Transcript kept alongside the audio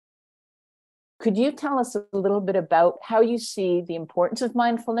Could you tell us a little bit about how you see the importance of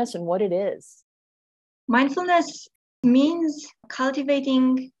mindfulness and what it is? Mindfulness means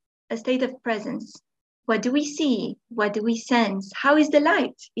cultivating a state of presence. What do we see? What do we sense? How is the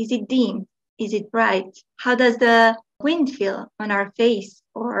light? Is it dim? Is it bright? How does the wind feel on our face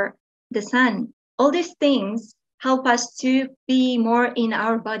or the sun? All these things help us to be more in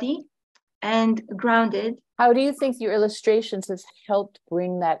our body and grounded. How do you think your illustrations has helped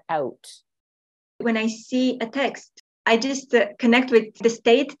bring that out? When I see a text, I just connect with the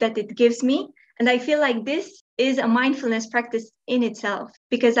state that it gives me. And I feel like this is a mindfulness practice in itself,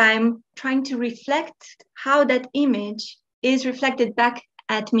 because I'm trying to reflect how that image is reflected back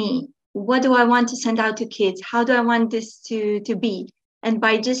at me. What do I want to send out to kids? How do I want this to be? And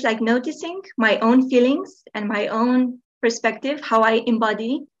by just like noticing my own feelings and my own perspective, how I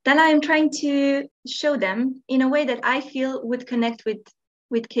embody, then I'm trying to show them in a way that I feel would connect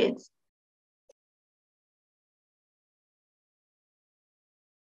with kids.